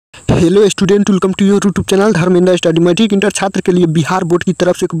Hello student, welcome to your YouTube channel Dharmendra study. Matric inter छात्र के लिए Bihar board की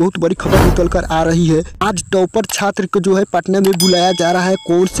तरफ से एक बहुत बड़ी खबर निकल कर आ रही है। आज टॉपर छात्र को जो है पटना में बुलाया जा रहा है।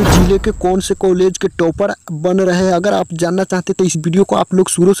 कौन से जिले के कौन से कॉलेज के टॉपर बन रहे हैं, अगर आप जानना चाहते तो इस वीडियो को आप लोग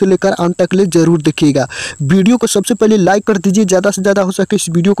शुरू से लेकर अंत तक ले जरूर देखिएगा। वीडियो को सबसे पहले लाइक कर दीजिए, ज़्यादा से ज़्यादा हो सके इस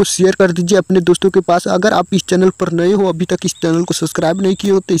वीडियो को शेयर कर दीजिए अपने दोस्तों के पास। अगर आप इस चैनल पर नए हो, अभी तक इस चैनल को सब्सक्राइब नहीं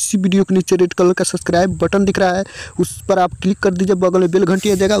किए हो, तो इसी वीडियो के नीचे रेड कलर का सब्सक्राइब बटन दिख रहा है, उस पर आप क्लिक कर दीजिए। बगल में बेल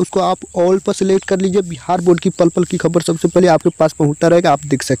घंटी आ जाएगा, उसको आप ऑल पर सेलेक्ट कर लीजिए। बिहार बोर्ड की पल पल की खबर सबसे पहले आपके पास पहुंचता रहेगा, आप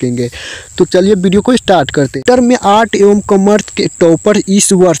देख सकेंगे। तो चलिए वीडियो को स्टार्ट करते हैं। इंटर में आर्ट एवं कॉमर्स के टॉपर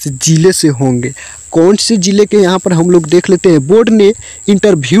इस वर्ष जिले से होंगे। कौन से जिले के यहाँ पर हम लोग देख लेते हैं। बोर्ड ने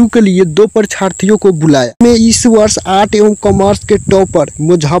इंटरव्यू के लिए 2 परीक्षार्थियों को बुलाया। में इस वर्ष आर्ट एवं कॉमर्स के टॉपर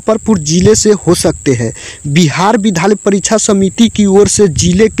मुजफ्फरपुर जिले से हो सकते हैं। बिहार विद्यालय परीक्षा समिति की ओर से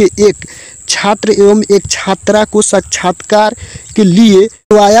जिले के एक छात्र एवं एक छात्रा को साक्षात्कार के लिए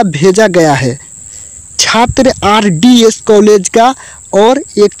वाया भेजा गया है। छात्र RDS कॉलेज का और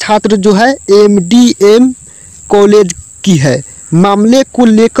एक छात्र जो है MDM कॉलेज की है। मामले को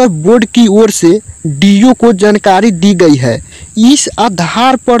लेकर बोर्ड की ओर से DO को जानकारी दी गई है। इस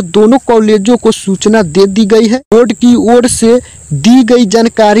आधार पर दोनों कॉलेजों को सूचना दे दी गई है। बोर्ड की ओर से दी गई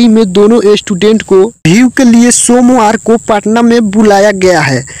जानकारी में दोनों स्टूडेंट को व्यू के लिए सोमवार को पटना में बुलाया गया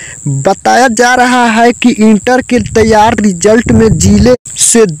है। बताया जा रहा है कि इंटर के तैयार रिजल्ट में जिले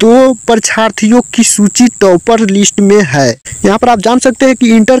से 2 परीक्षार्थियों की सूची टॉपर लिस्ट में है। यहाँ पर आप जान सकते हैं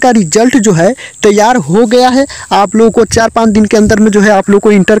कि इंटर का रिजल्ट जो है तैयार हो गया है। आप लोगों को 4-5 दिन के अंदर में जो है आप लोगों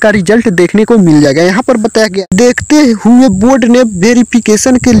को इंटर का रिजल्ट देखने को मिल जाएगा। यहाँ पर बताया गया, देखते हुए बोर्ड ने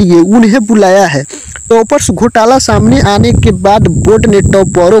वेरिफिकेशन के लिए उन्हें बुलाया है। टॉपर्स घोटाला सामने आने के बाद बोर्ड ने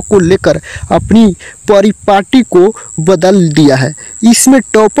टॉपरों को लेकर अपनी परिपाटी को बदल दिया है। इसमें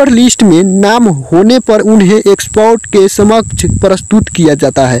टॉपर लिस्ट में नाम होने पर उन्हें एक्सपर्ट के समक्ष प्रस्तुत किया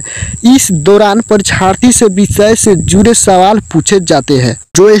जाता है। इस दौरान परीक्षार्थी से विषय से जुड़े सवाल पूछे जाते हैं।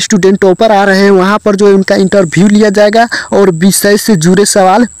 जो स्टूडेंट टॉपर आ रहे हैं वहां पर जो उनका इंटरव्यू लिया जाएगा और विषय से जुड़े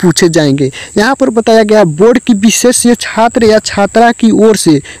सवाल पूछे जाएंगे। यहाँ पर बताया गया, बोर्ड की विशेष से छात्र या छात्रा की ओर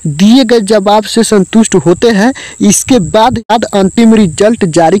से दिए गए जवाब से संतुष्ट होते हैं। इसके बाद अंतिम रिजल्ट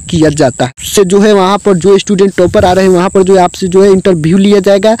जारी किया जाता है। से जो है वहाँ पर जो स्टूडेंट टॉपर आ रहे हैं वहाँ पर जो आपसे जो है इंटरव्यू लिया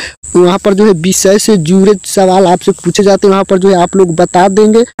जाएगा। वहाँ पर जो है विषय से जुड़े सवाल आपसे पूछे जाते हैं, वहाँ पर जो है आप लोग बता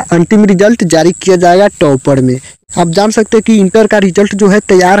देंगे। अंतिम रिजल्ट जारी किया जाएगा टॉपर में। आप जान सकते हैं कि इंटर का रिजल्ट जो है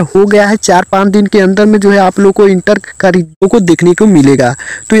तैयार हो गया है। 4-5 दिन के अंदर में जो है आप लोग को इंटर का रिजल्ट को देखने को मिलेगा।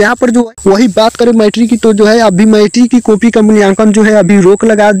 तो यहाँ पर जो वही बात करें मैट्रिक की, तो जो है अभी मैट्रिक की कॉपी का मूल्यांकन जो है अभी रोक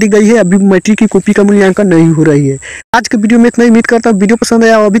लगा दी गई है। अभी मैट्रिक की कॉपी का मूल्यांकन नहीं हो रही है। आज के वीडियो में इतना ही। उम्मीद करता हूँ वीडियो पसंद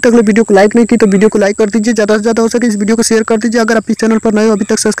आया। अभी तक वीडियो को लाइक नहीं की तो वीडियो को लाइक कर दीजिए, ज़्यादा से ज़्यादा हो सके इस वीडियो को शेयर कर दीजिए। अगर आप इस चैनल पर नए हो, अभी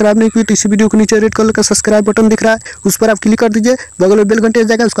तक सब्सक्राइब नहीं किए, तो इसी वीडियो के नीचे रेड कलर का सब्सक्राइब बटन दिख रहा है, उस पर आप क्लिक कर दीजिए। बगल में बेल घंटी आ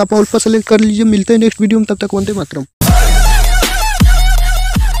जाएगा, उसका आप ऑल पर सेलेक्ट कर लीजिए। मिलते हैं नेक्स्ट वीडियो में, तब तक वंदे मातरम।